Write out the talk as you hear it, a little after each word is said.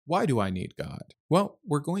Why do I need God? Well,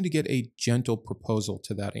 we're going to get a gentle proposal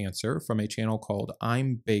to that answer from a channel called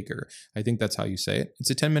I'm Baker. I think that's how you say it. It's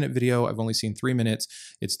a 10-minute video. I've only seen 3 minutes.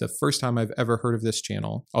 It's the first time I've ever heard of this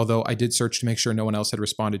channel, although I did search to make sure no one else had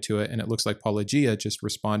responded to it, and it looks like Paulogia just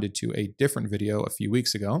responded to a different video a few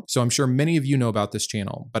weeks ago. So I'm sure many of you know about this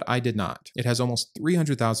channel, but I did not. It has almost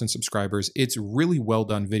 300,000 subscribers. It's really well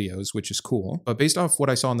done videos, which is cool. But based off what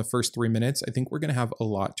I saw in the first 3 minutes, I think we're going to have a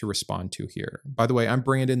lot to respond to here. By the way, I'm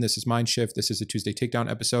Brandon. This is Mindshift. This is a Tuesday Takedown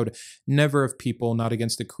episode. Never of people, not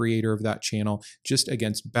against the creator of that channel, just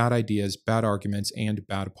against bad ideas, bad arguments, and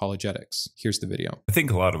bad apologetics. Here's the video. I think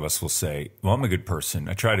a lot of us will say, well, I'm a good person.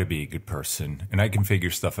 I try to be a good person, and I can figure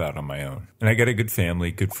stuff out on my own. And I got a good family,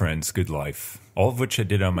 good friends, good life. All of which I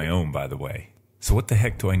did on my own, by the way. So what the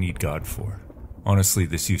heck do I need God for? Honestly,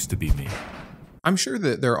 this used to be me. I'm sure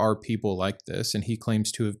that there are people like this, and he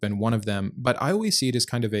claims to have been one of them, but I always see it as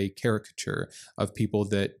kind of a caricature of people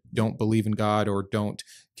that don't believe in God or don't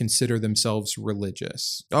consider themselves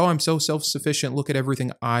religious. Oh, I'm so self-sufficient. Look at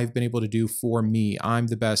everything I've been able to do for me. I'm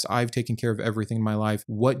the best. I've taken care of everything in my life.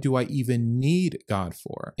 What do I even need God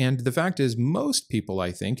for? And the fact is, most people,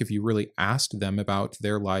 I think, if you really asked them about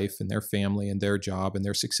their life and their family and their job and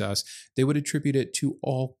their success, they would attribute it to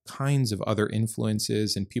all kinds of other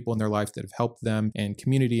influences and people in their life that have helped them, and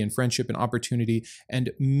community and friendship and opportunity,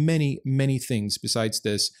 and many, many things besides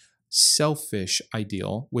this selfish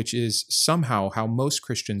ideal, which is somehow how most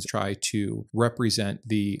Christians try to represent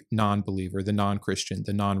the non-believer, the non-Christian,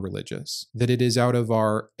 the non-religious. That it is out of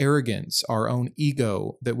our arrogance, our own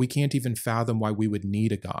ego, that we can't even fathom why we would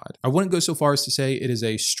need a God. I wouldn't go so far as to say it is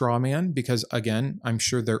a straw man, because again, I'm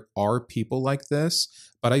sure there are people like this,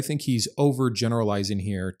 but I think he's overgeneralizing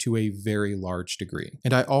here to a very large degree.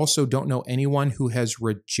 And I also don't know anyone who has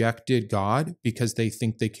rejected God because they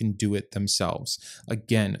think they can do it themselves.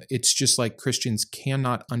 Again, it's just like Christians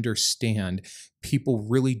cannot understand people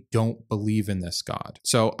really don't believe in this God.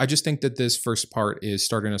 So I just think that this first part is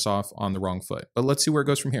starting us off on the wrong foot. But let's see where it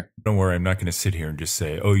goes from here. Don't worry, I'm not going to sit here and just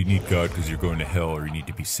say, oh, you need God because you're going to hell or you need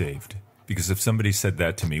to be saved. Because if somebody said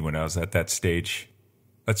that to me when I was at that stage,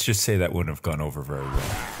 let's just say that wouldn't have gone over very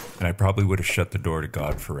well. And I probably would have shut the door to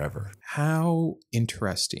God forever. How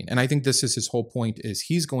interesting. And I think this is his whole point, is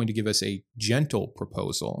he's going to give us a gentle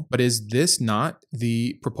proposal. But is this not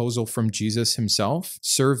the proposal from Jesus himself?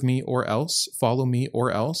 Serve me or else, follow me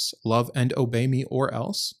or else, love and obey me or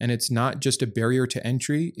else. And it's not just a barrier to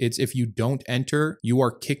entry. It's if you don't enter, you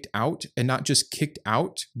are kicked out, and not just kicked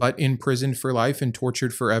out, but imprisoned for life and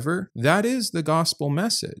tortured forever. That is the gospel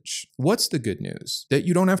message. What's the good news? That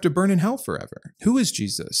you don't have to burn in hell forever. Who is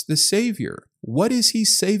Jesus? The Savior. What is he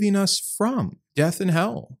saving us from? Death and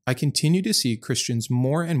hell. I continue to see Christians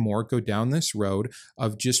more and more go down this road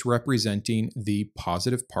of just representing the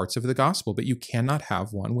positive parts of the gospel, but you cannot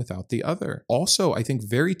have one without the other. Also, I think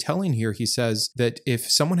very telling here, he says that if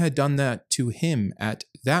someone had done that to him at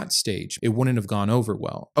that stage, it wouldn't have gone over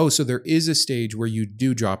well. Oh, so there is a stage where you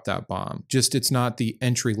do drop that bomb. Just it's not the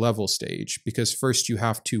entry level stage, because first you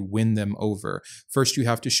have to win them over. First you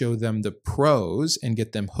have to show them the pros and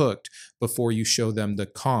get them hooked before you show them the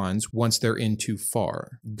cons once they're in too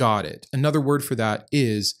far. Got it. Another word for that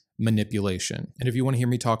is manipulation. And if you want to hear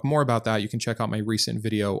me talk more about that, you can check out my recent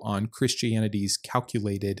video on Christianity's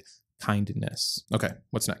calculated kindness. Okay,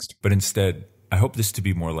 what's next? But instead, I hope this to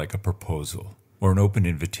be more like a proposal or an open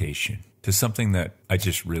invitation to something that I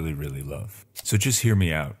just really, really love. So just hear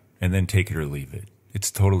me out and then take it or leave it.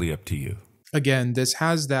 It's totally up to you. Again, this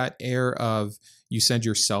has that air of you send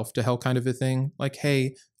yourself to hell kind of a thing. Like,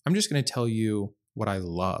 hey, I'm just going to tell you what I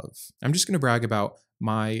love. I'm just going to brag about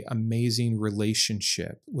my amazing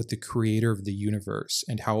relationship with the creator of the universe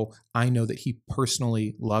and how I know that he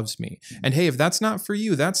personally loves me. And hey, if that's not for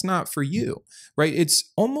you, that's not for you, right?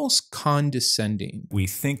 It's almost condescending. We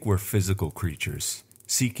think we're physical creatures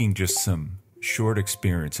seeking just some short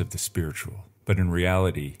experience of the spiritual, but in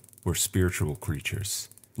reality, we're spiritual creatures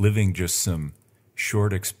living just some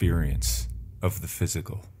short experience of the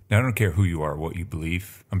physical. Now, I don't care who you are, what you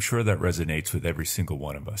believe. I'm sure that resonates with every single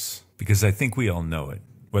one of us, because I think we all know it,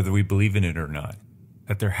 whether we believe in it or not,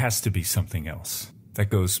 that there has to be something else that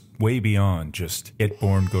goes way beyond just get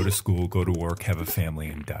born, go to school, go to work, have a family,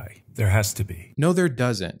 and die. There has to be. No, there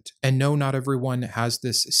doesn't. And no, not everyone has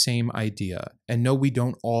this same idea. And no, we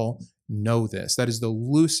don't all know this. That is the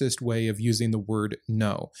loosest way of using the word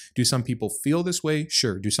know. Do some people feel this way?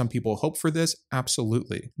 Sure. Do some people hope for this?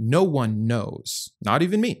 Absolutely. No one knows. Not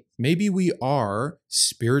even me. Maybe we are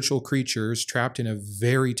spiritual creatures trapped in a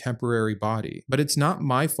very temporary body, but it's not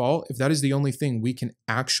my fault if that is the only thing we can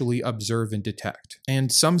actually observe and detect.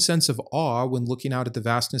 And some sense of awe when looking out at the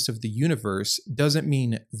vastness of the universe doesn't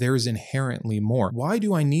mean there's inherently more. Why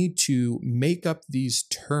do I need to make up these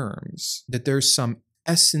terms that there's some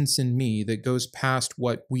essence in me that goes past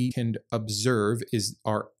what we can observe is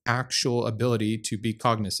our actual ability to be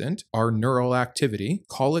cognizant, our neural activity,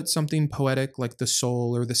 call it something poetic like the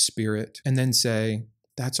soul or the spirit, and then say,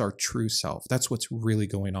 that's our true self. That's what's really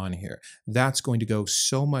going on here. That's going to go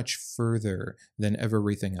so much further than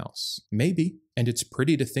everything else. Maybe. And it's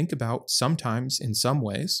pretty to think about sometimes in some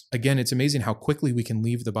ways. Again, it's amazing how quickly we can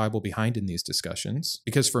leave the Bible behind in these discussions,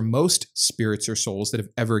 because for most spirits or souls that have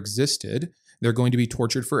ever existed, they're going to be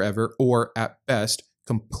tortured forever or at best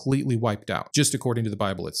completely wiped out, just according to the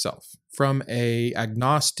Bible itself. From a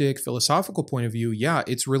agnostic philosophical point of view, yeah,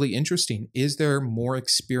 it's really interesting. Is there more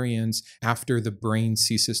experience after the brain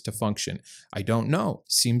ceases to function? I don't know.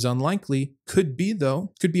 Seems unlikely. Could be,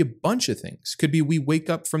 though. Could be a bunch of things. Could be we wake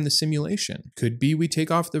up from the simulation. Could be we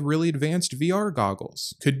take off the really advanced VR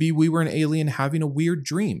goggles. Could be we were an alien having a weird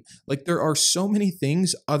dream. Like, there are so many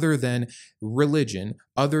things other than religion,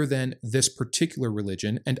 other than this particular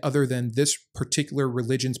religion, and other than this particular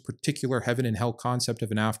religion's particular heaven and hell concept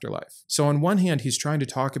of an afterlife. So on one hand, he's trying to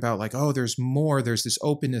talk about like, oh, there's more, there's this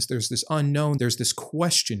openness, there's this unknown, there's this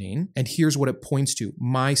questioning, and here's what it points to,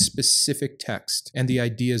 my specific text and the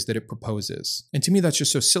ideas that it proposes. And to me, that's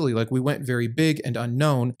just so silly. Like, we went very big and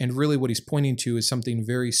unknown, and really what he's pointing to is something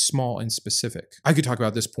very small and specific. I could talk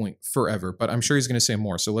about this point forever, but I'm sure he's going to say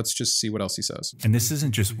more, so let's just see what else he says. And this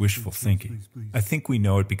isn't just wishful thinking. I think we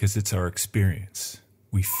know it because it's our experience.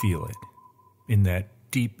 We feel it in that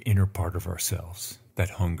deep inner part of ourselves that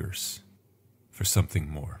hungers for something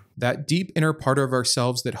more. That deep inner part of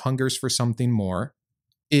ourselves that hungers for something more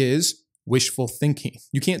is wishful thinking.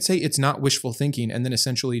 You can't say it's not wishful thinking and then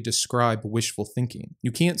essentially describe wishful thinking.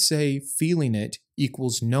 You can't say feeling it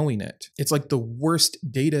equals knowing it. It's like the worst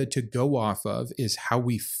data to go off of is how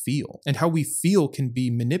we feel. And how we feel can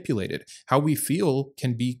be manipulated. How we feel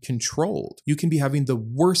can be controlled. You can be having the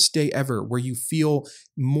worst day ever where you feel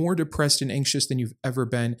more depressed and anxious than you've ever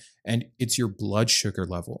been, and it's your blood sugar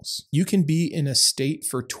levels. You can be in a state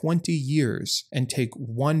for 20 years and take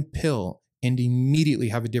one pill and immediately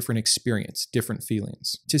have a different experience, different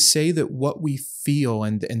feelings. To say that what we feel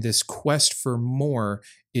and this quest for more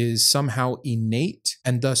is somehow innate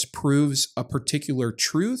and thus proves a particular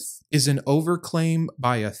truth is an overclaim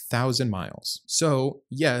by 1,000 miles. So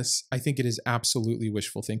yes, I think it is absolutely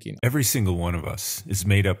wishful thinking. Every single one of us is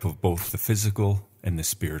made up of both the physical and the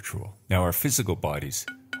spiritual. Now, our physical bodies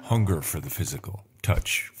hunger for the physical: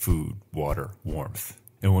 touch, food, water, warmth.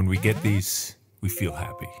 And when we get these, we feel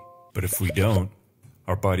happy. But if we don't,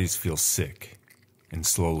 our bodies feel sick and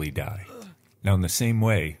slowly die. Now, in the same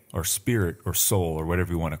way, our spirit or soul, or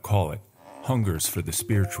whatever you want to call it, hungers for the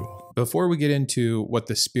spiritual. Before we get into what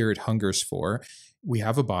the spirit hungers for, we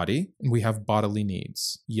have a body and we have bodily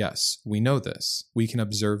needs. Yes, we know this. We can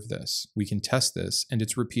observe this. We can test this, and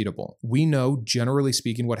it's repeatable. We know, generally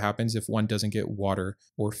speaking, what happens if one doesn't get water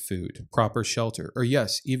or food, proper shelter, or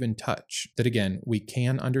yes, even touch. That again, we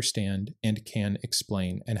can understand and can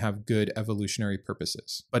explain and have good evolutionary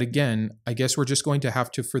purposes. But again, I guess we're just going to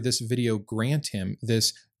have to, for this video, grant him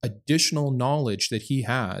this additional knowledge that he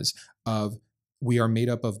has of we are made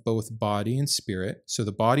up of both body and spirit. So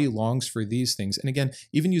the body longs for these things. And again,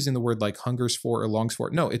 even using the word like hungers for or longs for,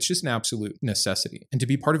 no, it's just an absolute necessity. And to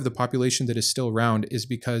be part of the population that is still around is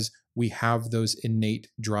because we have those innate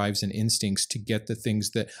drives and instincts to get the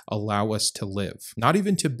things that allow us to live, not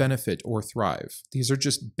even to benefit or thrive. These are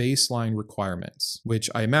just baseline requirements, which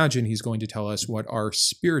I imagine he's going to tell us what our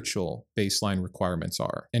spiritual baseline requirements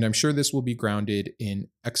are. And I'm sure this will be grounded in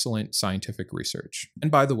excellent scientific research. And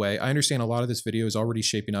by the way, I understand a lot of this video is already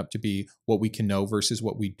shaping up to be what we can know versus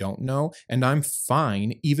what we don't know. And I'm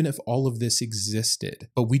fine even if all of this existed,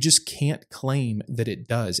 but we just can't claim that it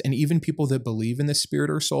does. And even people that believe in the spirit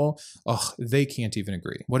or soul, they can't even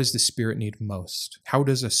agree. What does the spirit need most? How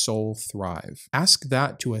does a soul thrive? Ask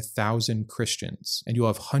that to 1,000 Christians and you'll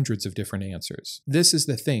have hundreds of different answers. This is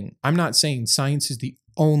the thing. I'm not saying science is the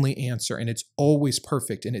only answer and it's always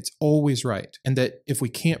perfect and it's always right. And that if we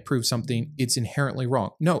can't prove something, it's inherently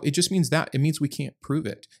wrong. No, it just means that. It means we can't prove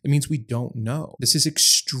it. It means we don't know. This is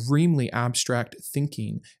extremely abstract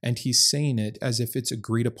thinking, and he's saying it as if it's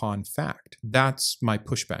agreed upon fact. That's my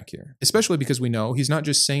pushback here, especially because we know he's not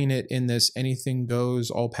just saying it in this anything goes,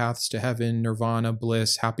 all paths to heaven, nirvana,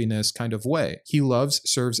 bliss, happiness kind of way. He loves,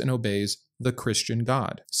 serves, and obeys the Christian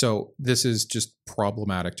God. So this is just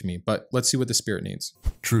problematic to me, but let's see what the Spirit needs.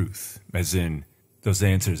 Truth, as in those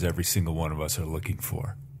answers every single one of us are looking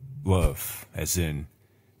for. Love, as in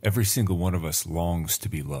every single one of us longs to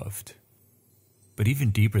be loved. But even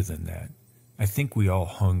deeper than that, I think we all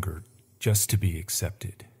hunger just to be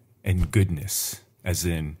accepted. And goodness, as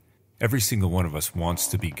in every single one of us wants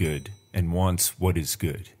to be good and wants what is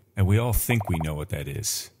good. And we all think we know what that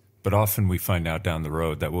is. But often we find out down the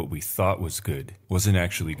road that what we thought was good wasn't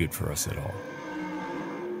actually good for us at all.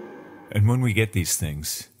 And when we get these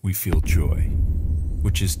things, we feel joy,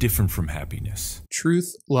 which is different from happiness.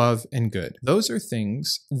 Truth, love, and good. Those are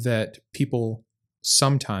things that people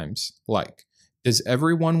sometimes like. Does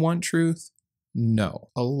everyone want truth? No.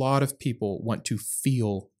 A lot of people want to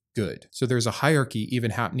feel good. So there's a hierarchy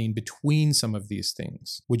even happening between some of these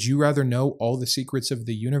things. Would you rather know all the secrets of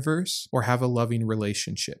the universe or have a loving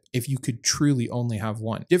relationship? If you could truly only have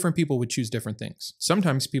one, different people would choose different things.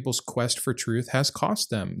 Sometimes people's quest for truth has cost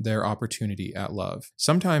them their opportunity at love.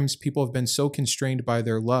 Sometimes people have been so constrained by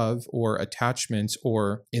their love or attachments,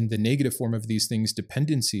 or in the negative form of these things,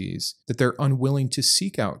 dependencies, that they're unwilling to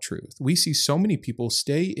seek out truth. We see so many people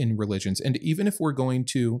stay in religions, and even if we're going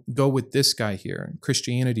to go with this guy here,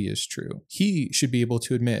 Christianity is true, he should be able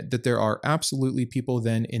to admit that there are absolutely people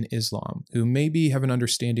then in Islam who maybe have an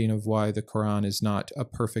understanding of why the Quran is not a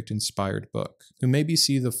perfect inspired book, who maybe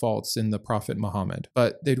see the faults in the Prophet Muhammad,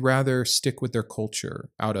 but they'd rather stick with their culture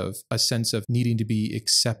out of a sense of needing to be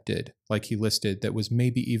accepted, like he listed, that was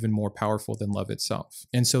maybe even more powerful than love itself.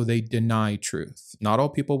 And so they deny truth. Not all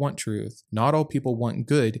people want truth. Not all people want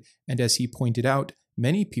good. And as he pointed out,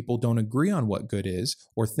 many people don't agree on what good is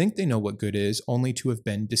or think they know what good is, only to have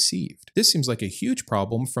been deceived. This seems like a huge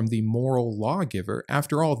problem from the moral lawgiver.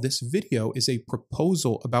 After all, this video is a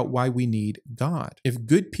proposal about why we need God. If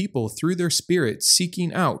good people, through their spirit,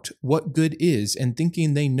 seeking out what good is and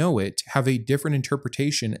thinking they know it, have a different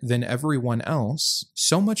interpretation than everyone else,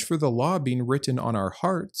 so much for the law being written on our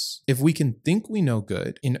hearts. If we can think we know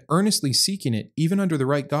good, in earnestly seeking it, even under the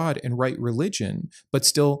right God and right religion, but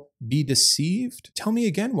still be deceived? Tell me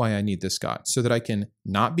again why I need this God, so that I can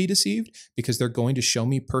not be deceived, because they're going to show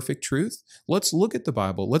me perfect truth. Let's look at the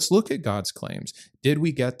Bible. Let's look at God's claims. Did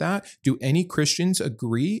we get that? Do any Christians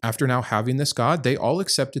agree after now having this God? They all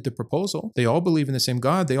accepted the proposal. They all believe in the same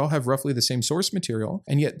God. They all have roughly the same source material,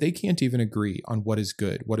 and yet they can't even agree on what is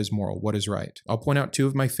good, what is moral, what is right. I'll point out two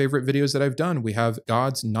of my favorite videos that I've done. We have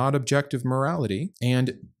God's not objective morality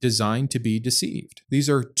and designed to be deceived. These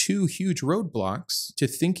are two huge roadblocks to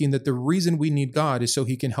thinking that the reason we need God is so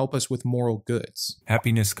he can help us with moral goods.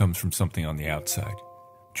 Happiness comes from something on the outside.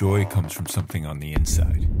 Joy comes from something on the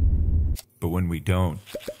inside. But when we don't,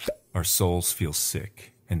 our souls feel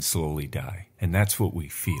sick and slowly die. And that's what we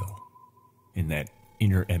feel in that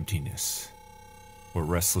inner emptiness or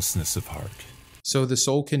restlessness of heart. So the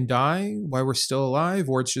soul can die while we're still alive,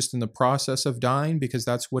 or it's just in the process of dying because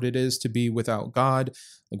that's what it is to be without God.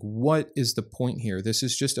 Like, what is the point here? This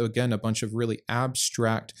is just, again, a bunch of really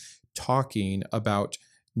abstract talking about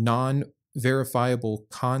non-verifiable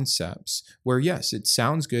concepts where, yes, it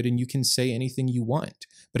sounds good and you can say anything you want,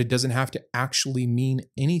 but it doesn't have to actually mean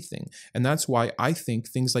anything. And that's why I think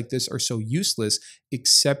things like this are so useless,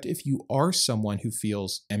 except if you are someone who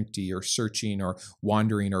feels empty or searching or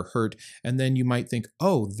wandering or hurt. And then you might think,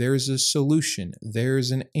 oh, there's a solution.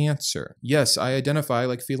 There's an answer. Yes, I identify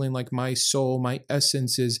like feeling like my soul, my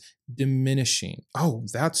essence is diminishing. Oh,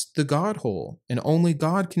 that's the God hole, and only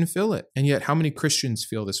God can fill it. And yet, how many Christians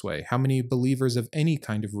feel this way? How many believers of any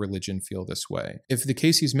kind of religion feel this way? If the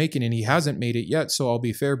case he's making, and he hasn't made it yet, so I'll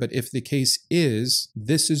be fair, but if the case is,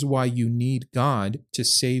 this is why you need God to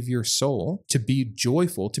save your soul, to be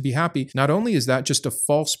joyful, to be happy. Not only is that just a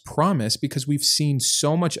false promise, because we've seen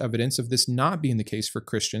so much evidence of this not being the case for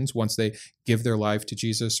Christians once they give their life to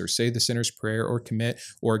Jesus or say the sinner's prayer or commit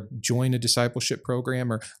or join a discipleship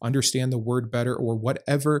program or understand the word better or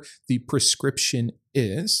whatever the prescription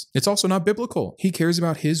is. It's also not biblical. He cares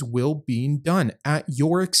about his will being done at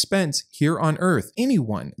your expense here on earth.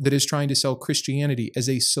 Anyone that is trying to sell Christianity as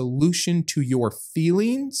a solution to your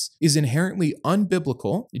feelings is inherently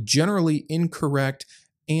unbiblical, generally incorrect,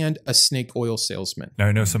 and a snake oil salesman. Now,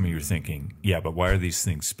 I know some of you are thinking, yeah, but why are these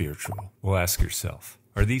things spiritual? Well, ask yourself,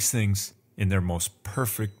 are these things in their most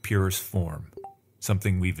perfect, purest form,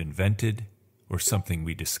 something we've invented or something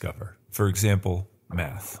we discover. For example,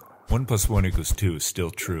 math. 1 + 1 = 2 is still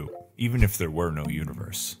true, even if there were no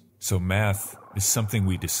universe. So math is something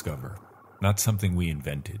we discover, not something we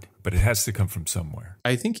invented, but it has to come from somewhere.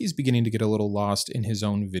 I think he's beginning to get a little lost in his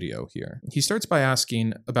own video here. He starts by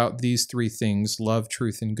asking about these 3 things, love,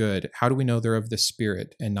 truth, and good. How do we know they're of the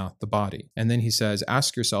spirit and not the body? And then he says,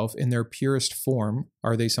 ask yourself, in their purest form,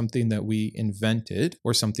 are they something that we invented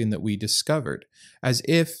or something that we discovered? As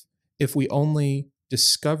if we only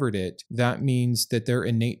discovered it, that means that they're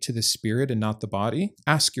innate to the spirit and not the body.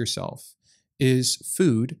 Ask yourself, is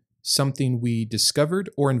food something we discovered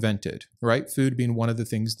or invented, right? Food being one of the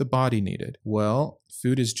things the body needed. Well,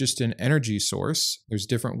 food is just an energy source. There's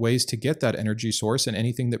different ways to get that energy source, and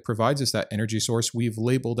anything that provides us that energy source, we've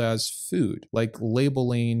labeled as food, like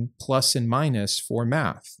labeling plus and minus for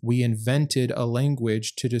math. We invented a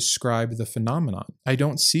language to describe the phenomenon. I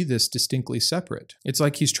don't see this distinctly separate. It's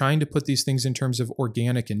like he's trying to put these things in terms of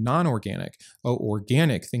organic and non-organic. Oh,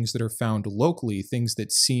 organic, things that are found locally, things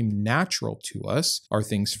that seem natural to us, are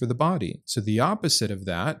things for the body. So the opposite of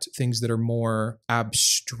that, things that are more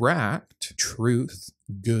abstract, truth,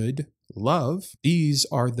 good, love, these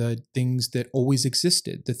are the things that always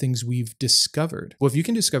existed, the things we've discovered. Well, if you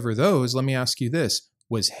can discover those, let me ask you this.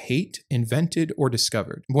 Was hate invented or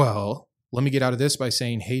discovered? Well, let me get out of this by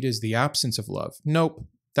saying hate is the absence of love. Nope.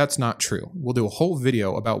 That's not true. We'll do a whole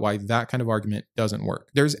video about why that kind of argument doesn't work.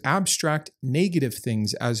 There's abstract negative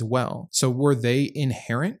things as well. So were they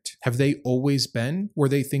inherent? Have they always been? Were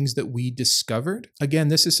they things that we discovered? Again,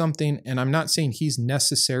 this is something, and I'm not saying he's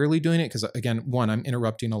necessarily doing it because, again, 1, I'm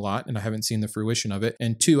interrupting a lot and I haven't seen the fruition of it.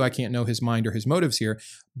 And 2, I can't know his mind or his motives here.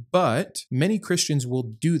 But many Christians will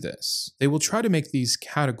do this. They will try to make these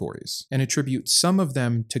categories and attribute some of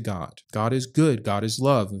them to God. God is good. God is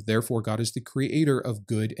love. Therefore, God is the creator of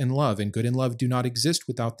good and love, and good and love do not exist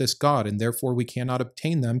without this God, and therefore we cannot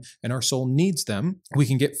obtain them, and our soul needs them. We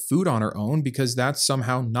can get food on our own because that's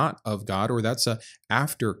somehow not of God, or that's a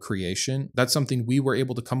after creation. That's something we were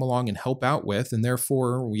able to come along and help out with, and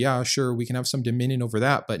therefore, yeah, sure, we can have some dominion over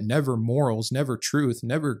that, but never morals, never truth,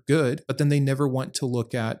 never good. But then they never want to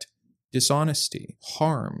look at dishonesty,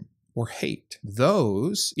 harm, or hate.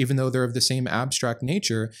 Those, even though they're of the same abstract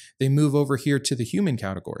nature, they move over here to the human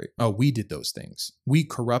category. Oh, we did those things. We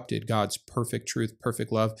corrupted God's perfect truth,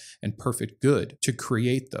 perfect love, and perfect good to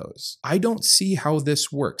create those. I don't see how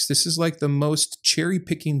this works. This is like the most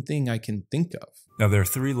cherry-picking thing I can think of. Now, there are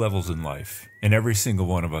 3 levels in life, and every single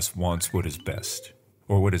one of us wants what is best,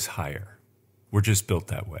 or what is higher. We're just built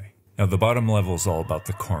that way. Now, the bottom level is all about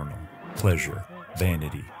the carnal, pleasure,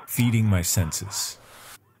 vanity, feeding my senses.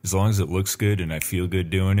 As long as it looks good and I feel good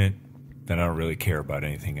doing it, then I don't really care about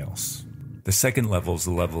anything else. The second level is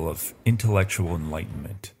the level of intellectual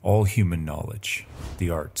enlightenment, all human knowledge, the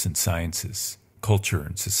arts and sciences, culture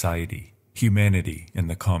and society, humanity and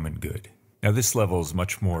the common good. Now this level is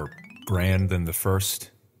much more grand than the first,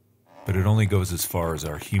 but it only goes as far as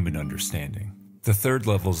our human understanding. The third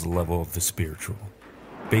level is the level of the spiritual,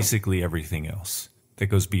 basically everything else, that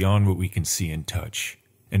goes beyond what we can see and touch,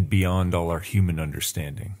 and beyond all our human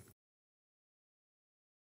understanding.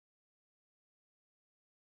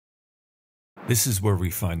 This is where we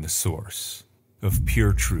find the source of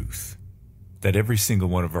pure truth that every single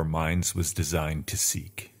one of our minds was designed to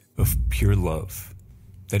seek, of pure love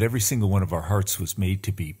that every single one of our hearts was made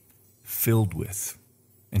to be filled with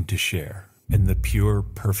and to share, and the pure,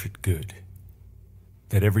 perfect good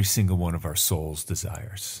that every single one of our souls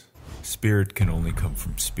desires. Spirit can only come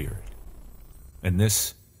from spirit. And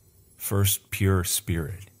this first pure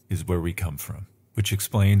spirit is where we come from, which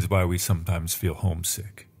explains why we sometimes feel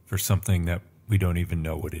homesick for something that we don't even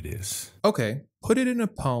know what it is. Okay, put it in a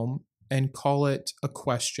poem and call it a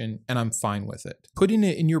question, and I'm fine with it. Putting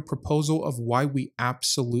it in your proposal of why we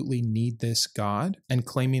absolutely need this God and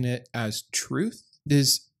claiming it as truth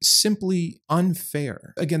is simply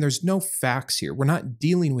unfair. Again, there's no facts here. We're not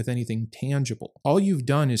dealing with anything tangible. All you've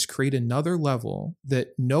done is create another level that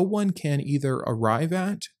no one can either arrive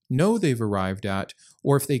at, know they've arrived at,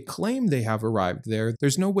 or if they claim they have arrived there,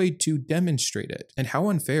 there's no way to demonstrate it. And how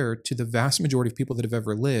unfair to the vast majority of people that have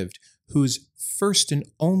ever lived, whose first and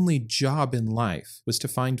only job in life was to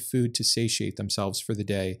find food to satiate themselves for the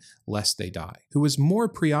day, lest they die, who was more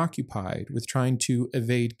preoccupied with trying to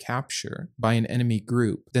evade capture by an enemy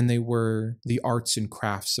group than they were the arts and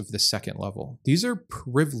crafts of the second level. These are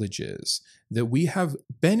privileges that we have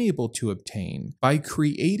been able to obtain by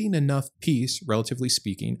creating enough peace, relatively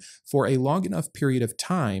speaking, for a long enough period of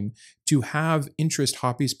time to have interest,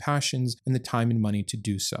 hobbies, passions, and the time and money to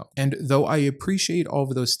do so. And though I appreciate all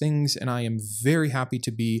of those things, and I am very happy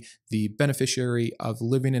to be the beneficiary of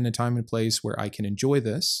living in a time and place where I can enjoy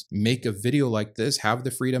this, make a video like this, have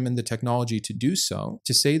the freedom and the technology to do so,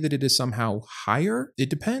 to say that it is somehow higher, it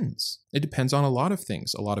depends. It depends on a lot of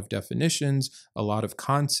things, a lot of definitions, a lot of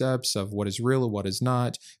concepts of what is real and what is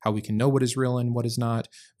not, how we can know what is real and what is not,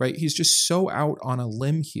 right? He's just so out on a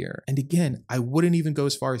limb here. And again, I wouldn't even go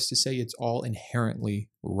as far as to say it's all inherently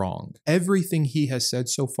wrong. Everything he has said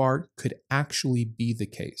so far could actually be the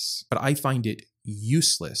case, but I find it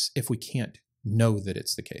useless if we can't know that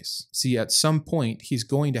it's the case. See, at some point, he's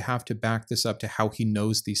going to have to back this up to how he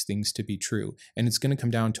knows these things to be true. And it's going to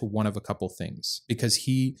come down to one of a couple things, because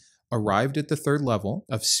he arrived at the third level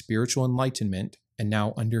of spiritual enlightenment and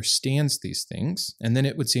now understands these things. And then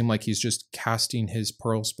it would seem like he's just casting his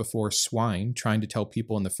pearls before swine, trying to tell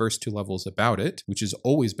people in the first two levels about it, which has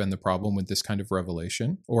always been the problem with this kind of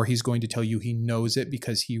revelation. Or he's going to tell you he knows it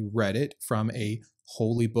because he read it from a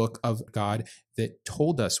holy book of God that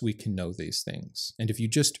told us we can know these things. And if you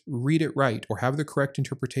just read it right, or have the correct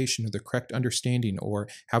interpretation or the correct understanding, or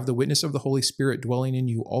have the witness of the Holy Spirit dwelling in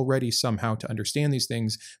you already somehow to understand these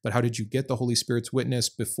things, but how did you get the Holy Spirit's witness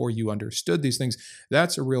before you understood these things?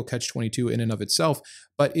 That's a real catch-22 in and of itself,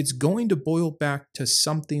 but it's going to boil back to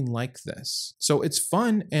something like this. So it's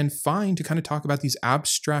fun and fine to kind of talk about these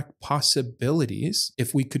abstract possibilities,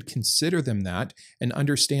 if we could consider them that, and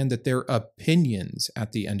understand that they're opinions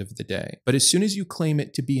at the end of the day. But as soon as you claim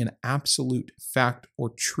it to be an absolute fact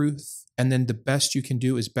or truth, and then the best you can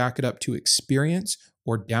do is back it up to experience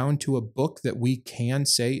or down to a book that we can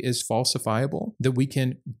say is falsifiable, that we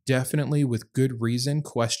can definitely with good reason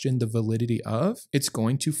question the validity of, it's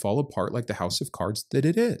going to fall apart like the house of cards that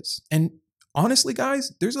it is. And honestly,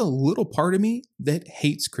 guys, there's a little part of me that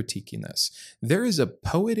hates critiquing this. There is a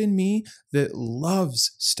poet in me that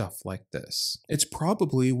loves stuff like this. It's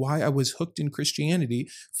probably why I was hooked in Christianity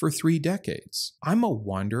for 3 decades. I'm a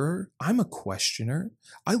wanderer. I'm a questioner.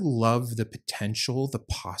 I love the potential, the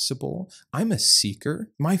possible. I'm a seeker.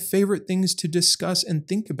 My favorite things to discuss and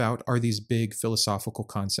think about are these big philosophical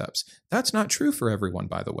concepts. That's not true for everyone,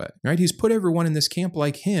 by the way, right? He's put everyone in this camp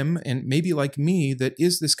like him, and maybe like me, that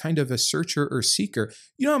is this kind of a searcher or seeker.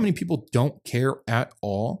 You know how many people don't care at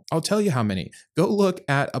all? I'll tell you how many. Go look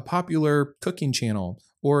at a popular cooking channel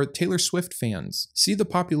or Taylor Swift fans. See the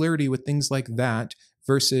popularity with things like that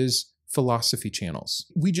versus philosophy channels.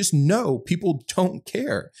 We just know people don't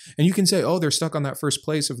care. And you can say, oh, they're stuck on that first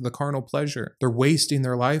place of the carnal pleasure. They're wasting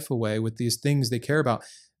their life away with these things they care about.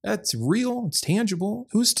 That's real, it's tangible.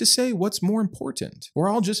 Who's to say what's more important? We're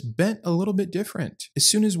all just bent a little bit different. As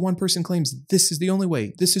soon as one person claims this is the only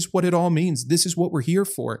way, this is what it all means, this is what we're here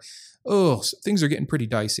for, oh, things are getting pretty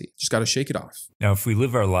dicey. Just got to shake it off. Now, if we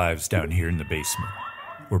live our lives down here in the basement,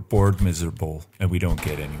 we're bored, miserable, and we don't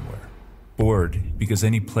get anywhere. Bored because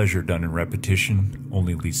any pleasure done in repetition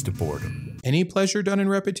only leads to boredom. Any pleasure done in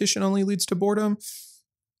repetition only leads to boredom?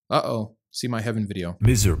 Uh-oh. See my heaven video.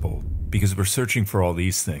 Miserable because we're searching for all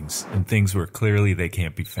these things and things where clearly they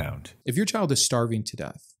can't be found. If your child is starving to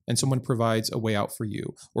death and someone provides a way out for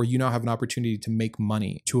you, or you now have an opportunity to make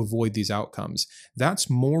money to avoid these outcomes, that's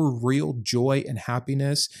more real joy and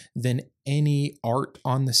happiness than any art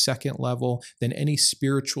on the second level, than any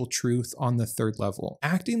spiritual truth on the third level.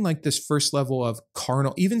 Acting like this first level of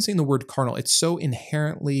carnal, even saying the word carnal, it's so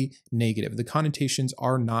inherently negative. The connotations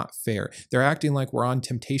are not fair. They're acting like we're on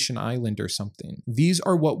Temptation Island or something. These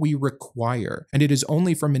are what we require. And it is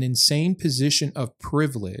only from an insane position of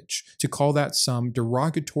privilege to call that some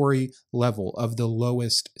derogatory level of the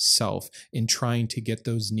lowest self in trying to get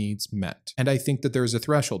those needs met. And I think that there's a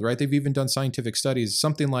threshold, right? They've even done scientific studies,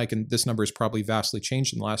 something like, and this number has probably vastly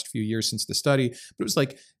changed in the last few years since the study, but it was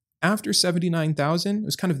like after 79,000, it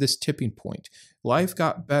was kind of this tipping point. Life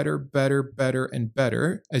got better, better, better, and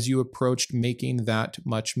better as you approached making that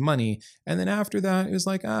much money. And then after that, it was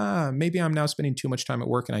like, maybe I'm now spending too much time at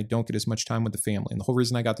work and I don't get as much time with the family. And the whole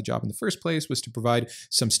reason I got the job in the first place was to provide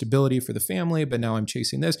some stability for the family, but now I'm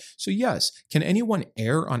chasing this. So yes, can anyone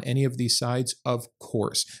err on any of these sides? Of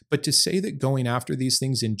course. But to say that going after these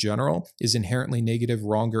things in general is inherently negative,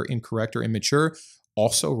 wrong, or incorrect, or immature,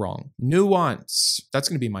 Also wrong. Nuance. That's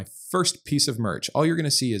going to be my first piece of merch. All you're going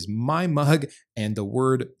to see is my mug and the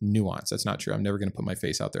word nuance. That's not true. I'm never going to put my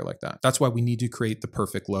face out there like that. That's why we need to create the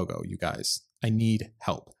perfect logo, you guys. I need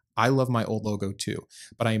help. I love my old logo too,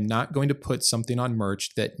 but I am not going to put something on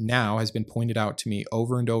merch that now has been pointed out to me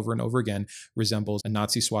over and over and over again resembles a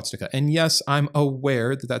Nazi swastika. And yes, I'm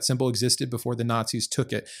aware that that symbol existed before the Nazis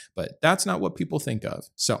took it, but that's not what people think of.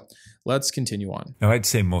 So let's continue on. Now, I'd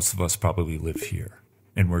say most of us probably live here,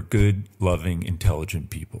 and we're good, loving, intelligent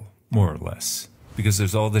people, more or less, because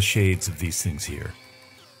there's all the shades of these things here,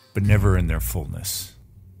 but never in their fullness.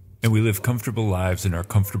 And we live comfortable lives in our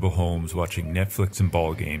comfortable homes watching Netflix and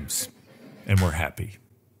ball games, and we're happy.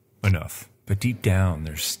 Enough. But deep down,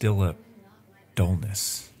 there's still a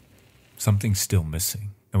dullness. Something's still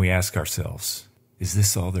missing. And we ask ourselves, is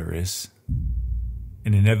this all there is?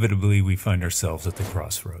 And inevitably, we find ourselves at the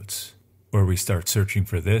crossroads, where we start searching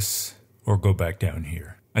for this or go back down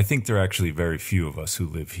here. I think there are actually very few of us who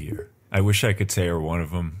live here. I wish I could say I'm one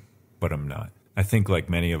of them, but I'm not. I think, like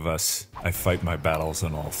many of us, I fight my battles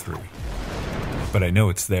on all three. But I know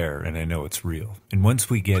it's there, and I know it's real. And once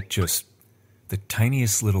we get just the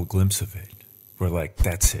tiniest little glimpse of it, we're like,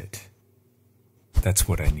 that's it. That's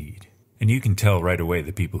what I need. And you can tell right away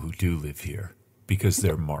the people who do live here, because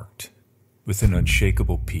they're marked with an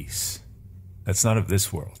unshakable peace that's not of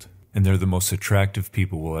this world. And they're the most attractive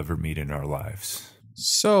people we'll ever meet in our lives.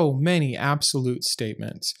 So many absolute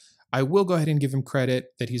statements. I will go ahead and give him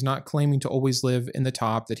credit that he's not claiming to always live in the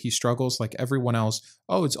top, that he struggles like everyone else.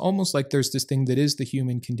 Oh, it's almost like there's this thing that is the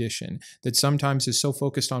human condition that sometimes is so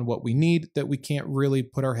focused on what we need that we can't really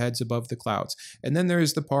put our heads above the clouds. And then there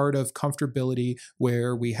is the part of comfortability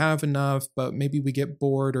where we have enough, but maybe we get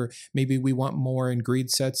bored, or maybe we want more and greed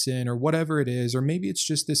sets in, or whatever it is. Or maybe it's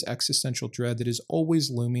just this existential dread that is always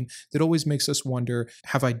looming, that always makes us wonder,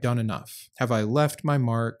 have I done enough? Have I left my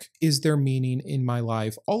mark? Is there meaning in my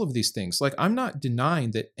life? All of these things. Like, I'm not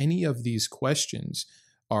denying that any of these questions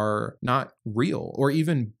are not real or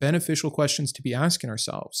even beneficial questions to be asking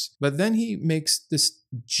ourselves. But then he makes this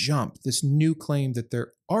jump, this new claim that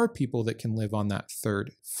there are people that can live on that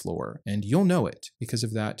third floor. And you'll know it because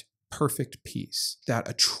of that perfect peace, that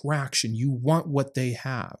attraction. You want what they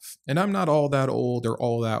have. And I'm not all that old or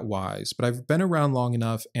all that wise, but I've been around long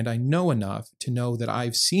enough and I know enough to know that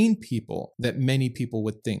I've seen people that many people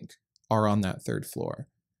would think are on that third floor.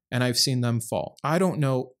 And I've seen them fall. I don't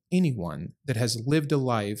know anyone that has lived a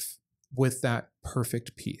life with that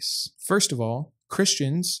perfect peace. First of all,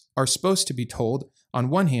 Christians are supposed to be told, on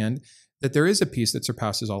one hand, that there is a peace that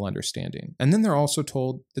surpasses all understanding. And then they're also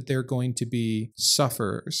told that they're going to be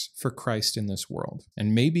sufferers for Christ in this world.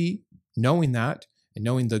 And maybe knowing that and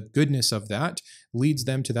knowing the goodness of that leads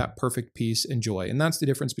them to that perfect peace and joy. And that's the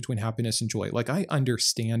difference between happiness and joy. Like, I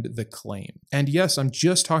understand the claim. And yes, I'm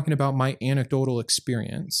just talking about my anecdotal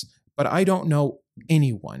experience, but I don't know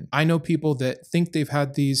anyone. I know people that think they've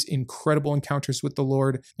had these incredible encounters with the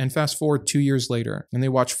Lord, and fast forward 2 years later, and they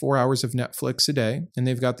watch 4 hours of Netflix a day, and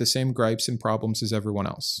they've got the same gripes and problems as everyone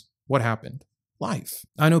else. What happened? Life.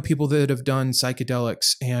 I know people that have done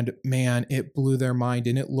psychedelics, and man, it blew their mind,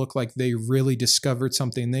 and it looked like they really discovered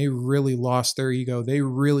something. They really lost their ego. They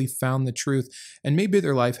really found the truth, and maybe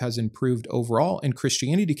their life has improved overall, and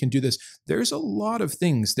Christianity can do this. There's a lot of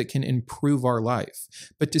things that can improve our life,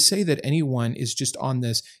 but to say that anyone is just on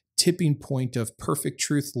this tipping point of perfect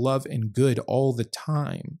truth, love, and good all the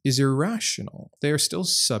time is irrational. They are still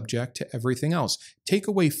subject to everything else. Take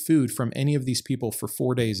away food from any of these people for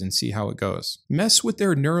 4 days and see how it goes. Mess with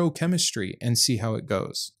their neurochemistry and see how it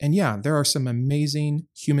goes. And yeah, there are some amazing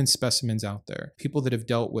human specimens out there. People that have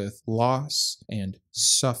dealt with loss and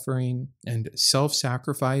suffering and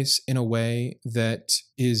self-sacrifice in a way that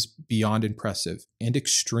is beyond impressive and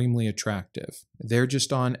extremely attractive. They're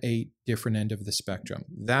just on a different end of the spectrum.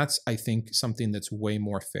 That's, I think, something that's way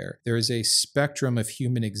more fair. There is a spectrum of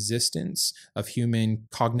human existence, of human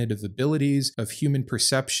cognitive abilities, of human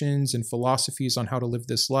perceptions and philosophies on how to live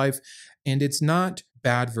this life. And it's not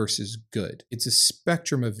bad versus good. It's a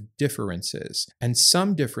spectrum of differences. And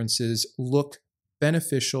some differences look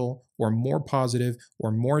beneficial or more positive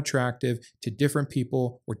or more attractive to different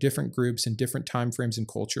people or different groups in different time frames and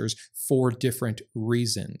cultures for different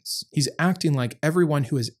reasons. He's acting like everyone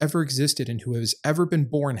who has ever existed and who has ever been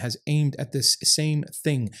born has aimed at this same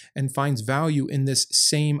thing and finds value in this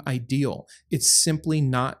same ideal. It's simply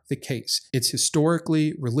not the case. It's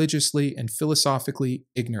historically, religiously, and philosophically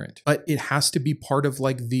ignorant. But it has to be part of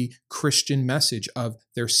like the Christian message of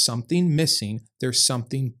there's something missing, there's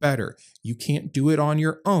something better. You can't do it on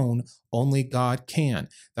your own. Only God can.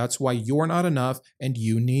 That's why you're not enough and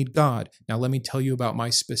you need God. Now let me tell you about my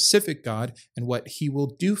specific God and what he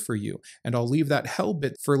will do for you. And I'll leave that hell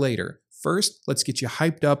bit for later. First, let's get you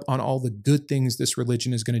hyped up on all the good things this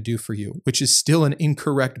religion is going to do for you, which is still an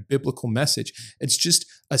incorrect biblical message. It's just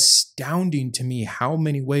astounding to me how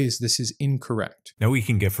many ways this is incorrect. Now we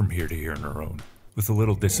can get from here to here on our own, with a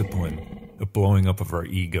little discipline, a blowing up of our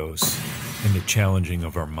egos, and the challenging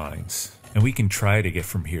of our minds. And we can try to get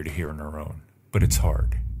from here to here on our own, but it's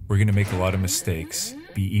hard. We're going to make a lot of mistakes,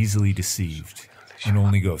 be easily deceived, and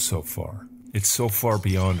only go so far. It's so far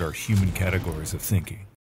beyond our human categories of thinking.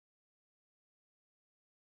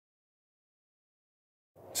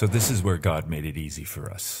 So this is where God made it easy for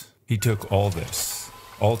us. He took all this,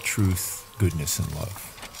 all truth, goodness, and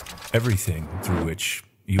love, everything through which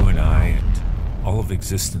you and I and all of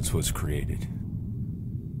existence was created,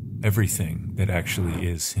 everything that actually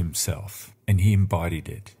is himself, and he embodied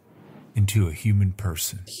it into a human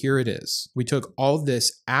person. Here it is. We took all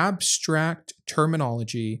this abstract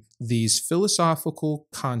terminology, these philosophical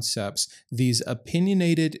concepts, these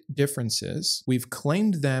opinionated differences, we've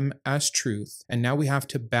claimed them as truth, and now we have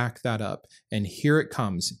to back that up. And here it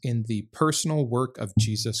comes in the personal work of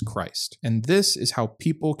Jesus Christ. And this is how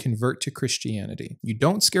people convert to Christianity. You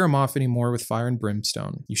don't scare them off anymore with fire and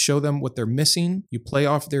brimstone. You show them what they're missing, you play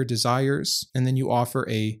off their desires, and then you offer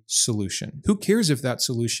a solution. Who cares if that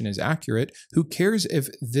solution is accurate? Who cares if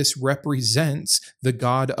this represents the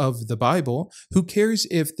God of the Bible? Who cares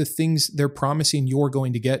if the things they're promising you're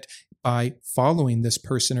going to get by following this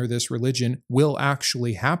person or this religion will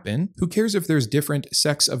actually happen? Who cares if there's different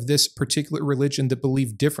sects of this particular religion that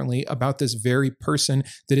believe differently about this very person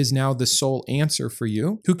that is now the sole answer for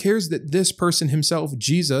you? Who cares that this person himself,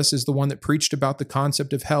 Jesus, is the one that preached about the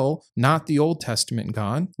concept of hell, not the Old Testament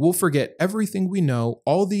God? We'll forget everything we know,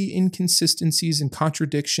 all the inconsistencies and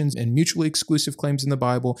contradictions and mutually exclusive claims in the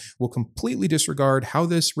Bible. We'll completely disregard how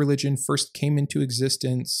this religion first came into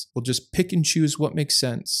existence. We'll just pick and choose what makes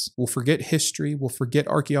sense. We'll forget history, we'll forget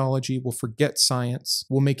archaeology, we'll forget science.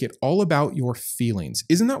 We'll make it all about your feelings.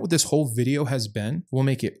 Isn't that what this whole video has been? We'll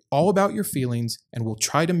make it all about your feelings, and we'll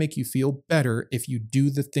try to make you feel better if you do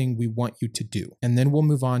the thing we want you to do. And then we'll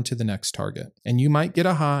move on to the next target. And you might get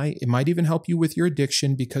a high, it might even help you with your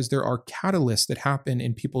addiction, because there are catalysts that happen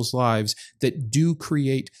in people's lives that do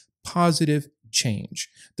create positive change.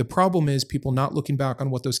 The problem is people not looking back on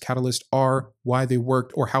what those catalysts are, why they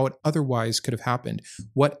worked, or how it otherwise could have happened.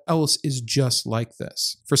 What else is just like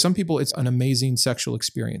this? For some people, it's an amazing sexual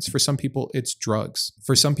experience. For some people, it's drugs.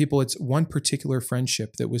 For some people, it's one particular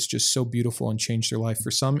friendship that was just so beautiful and changed their life.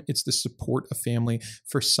 For some, it's the support of family.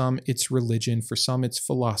 For some, it's religion. For some, it's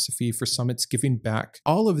philosophy. For some, it's giving back.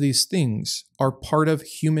 All of these things are part of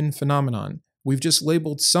human phenomenon. We've just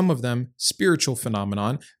labeled some of them spiritual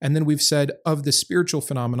phenomenon, and then we've said of the spiritual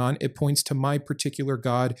phenomenon, it points to my particular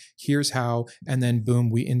God, here's how, and then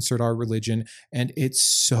boom, we insert our religion, and it's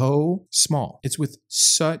so small. It's with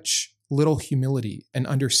such little humility and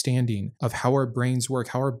understanding of how our brains work,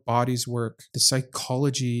 how our bodies work, the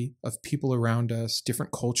psychology of people around us,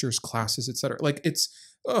 different cultures, classes, etc. Like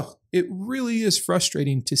it really is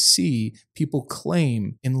frustrating to see people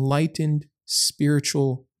claim enlightened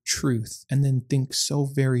spiritual truth and then think so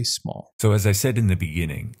very small. So as I said in the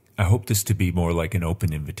beginning, I hope this to be more like an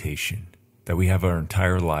open invitation that we have our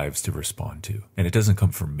entire lives to respond to. And it doesn't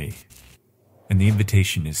come from me. And the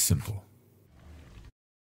invitation is simple.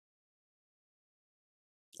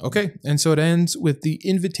 Okay, and so it ends with the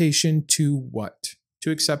invitation to what?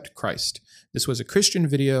 To accept Christ. This was a Christian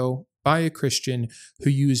video by a Christian who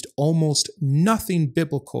used almost nothing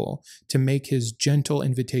biblical to make his gentle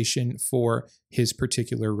invitation for his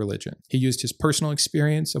particular religion. He used his personal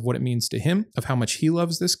experience of what it means to him, of how much he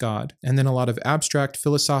loves this God, and then a lot of abstract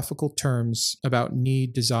philosophical terms about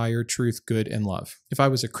need, desire, truth, good, and love. If I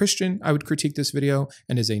was a Christian, I would critique this video,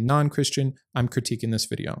 and as a non-Christian, I'm critiquing this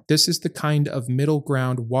video. This is the kind of middle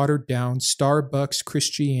ground, watered down, Starbucks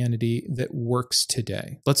Christianity that works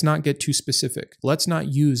today. Let's not get too specific. Let's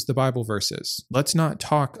not use the Bible verses. Let's not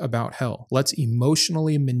talk about hell. Let's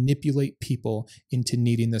emotionally manipulate people into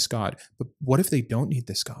needing this God. But what if they don't need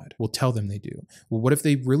this God? We'll tell them they do. Well, what if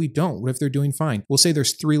they really don't? What if they're doing fine? We'll say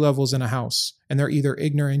there's 3 levels in a house, and they're either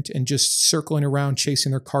ignorant and just circling around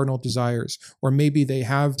chasing their carnal desires, or maybe they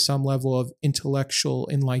have some level of intellectual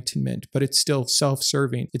enlightenment, but it's still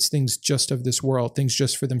self-serving. It's things just of this world, things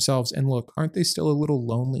just for themselves. And look, aren't they still a little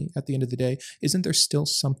lonely at the end of the day? Isn't there still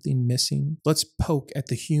something missing? Let's poke at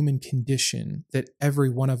the human condition that every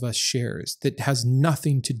one of us shares that has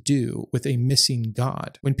nothing to do with a missing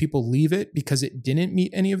God. When people leave it because it didn't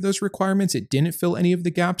meet any of those requirements, it didn't fill any of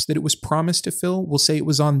the gaps that it was promised to fill, we'll say it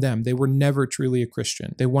was on them. They were never truly a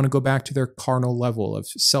Christian. They want to go back to their carnal level of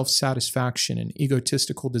self-satisfaction and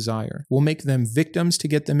egotistical desire. We'll make them victims to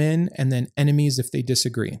get them in, and then enemies if they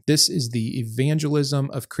disagree. This is the evangelism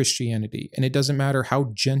of Christianity, and it doesn't matter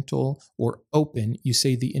how gentle or open you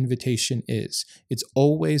say the invitation is. It's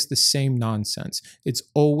always the same nonsense. It's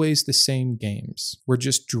always the same games. We're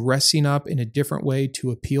just dressing up in a different way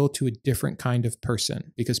to appeal to a different kind of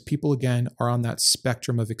person, because people, again, are on that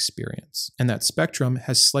spectrum of experience. And that spectrum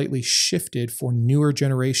has slightly shifted for newer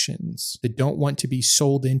generations that don't want to be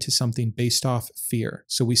sold into something based off fear.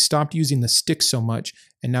 So we stopped using the stick so much,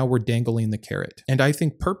 and now we're dangling the carrot. And I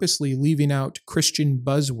think purposely leaving out Christian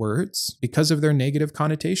buzzwords because of their negative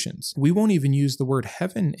connotations. We won't even use the word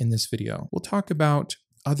heaven in this video. We'll talk about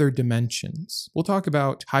other dimensions. We'll talk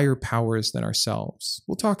about higher powers than ourselves.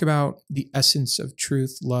 We'll talk about the essence of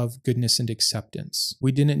truth, love, goodness, and acceptance.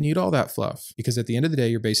 We didn't need all that fluff, because at the end of the day,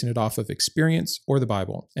 you're basing it off of experience or the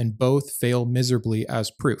Bible, and both fail miserably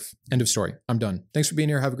as proof. End of story. I'm done. Thanks for being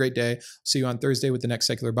here. Have a great day. See you on Thursday with the next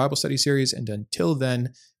secular Bible study series, and until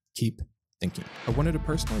then, keep thinking. I wanted to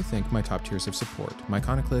personally thank my top tiers of support: my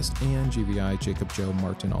Iconoclast and GVI, Jacob, Joe,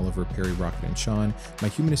 Martin, Oliver, Perry, Rokkit, and Shawn, my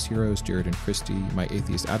Humanist heroes, Jarrod and Kristi, my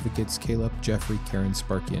Atheist advocates, Caleb, Jeffrey, Karen,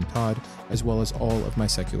 Sparky, and Todd, as well as all of my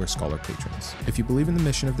secular scholar patrons. If you believe in the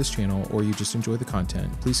mission of this channel, or you just enjoy the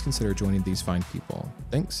content, please consider joining these fine people.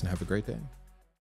 Thanks, and have a great day.